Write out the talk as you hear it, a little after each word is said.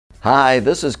Hi,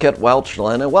 this is Kit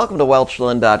Welchlin and welcome to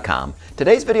Welchlin.com.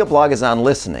 Today's video blog is on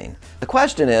listening. The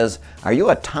question is, are you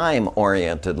a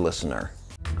time-oriented listener?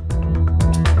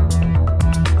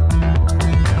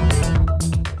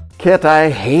 Kit,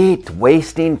 I hate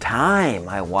wasting time.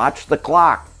 I watch the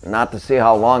clock, not to see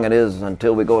how long it is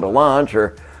until we go to lunch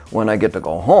or when I get to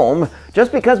go home,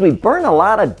 just because we burn a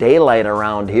lot of daylight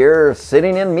around here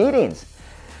sitting in meetings.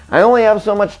 I only have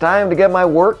so much time to get my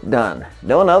work done.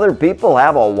 Don't other people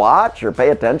have a watch or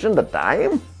pay attention to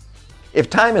time? If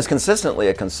time is consistently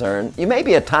a concern, you may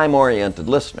be a time-oriented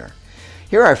listener.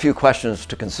 Here are a few questions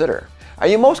to consider. Are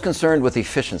you most concerned with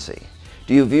efficiency?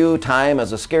 Do you view time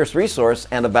as a scarce resource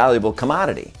and a valuable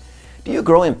commodity? Do you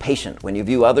grow impatient when you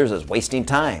view others as wasting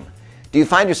time? Do you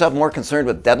find yourself more concerned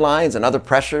with deadlines and other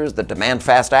pressures that demand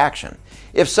fast action?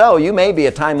 If so, you may be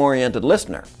a time-oriented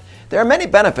listener. There are many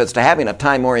benefits to having a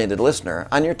time-oriented listener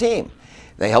on your team.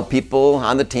 They help people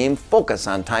on the team focus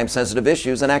on time-sensitive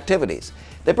issues and activities.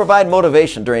 They provide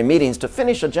motivation during meetings to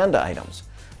finish agenda items.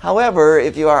 However,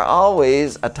 if you are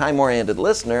always a time-oriented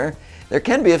listener, there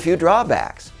can be a few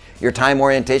drawbacks. Your time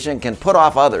orientation can put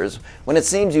off others when it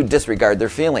seems you disregard their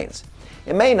feelings.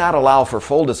 It may not allow for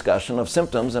full discussion of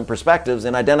symptoms and perspectives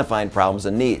in identifying problems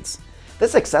and needs.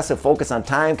 This excessive focus on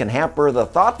time can hamper the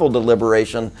thoughtful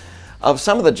deliberation of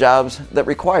some of the jobs that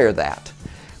require that.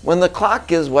 When the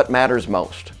clock is what matters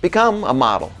most, become a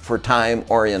model for time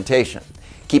orientation.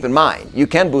 Keep in mind, you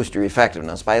can boost your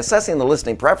effectiveness by assessing the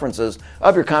listening preferences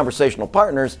of your conversational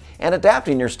partners and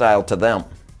adapting your style to them.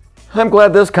 I'm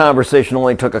glad this conversation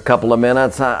only took a couple of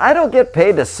minutes. I don't get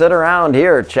paid to sit around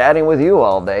here chatting with you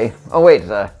all day. Oh wait,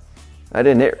 I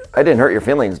didn't hurt your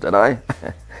feelings, did I?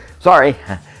 Sorry.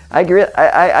 I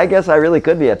guess I really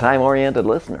could be a time-oriented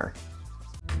listener.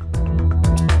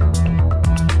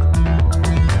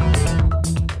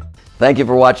 Thank you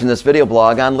for watching this video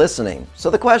blog on listening.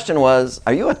 So the question was,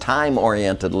 are you a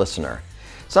time-oriented listener?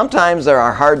 Sometimes there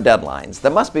are hard deadlines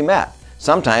that must be met.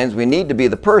 Sometimes we need to be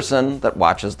the person that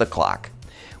watches the clock.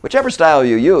 Whichever style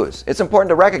you use, it's important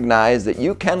to recognize that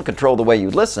you can control the way you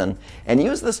listen and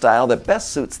use the style that best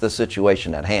suits the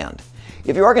situation at hand.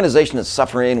 If your organization is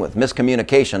suffering with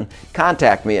miscommunication,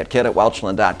 contact me at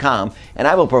kit@welchlin.com and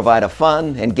I will provide a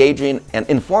fun, engaging, and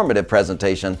informative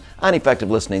presentation on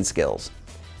effective listening skills.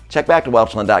 Check back to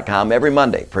Welchlin.com every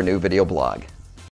Monday for a new video blog.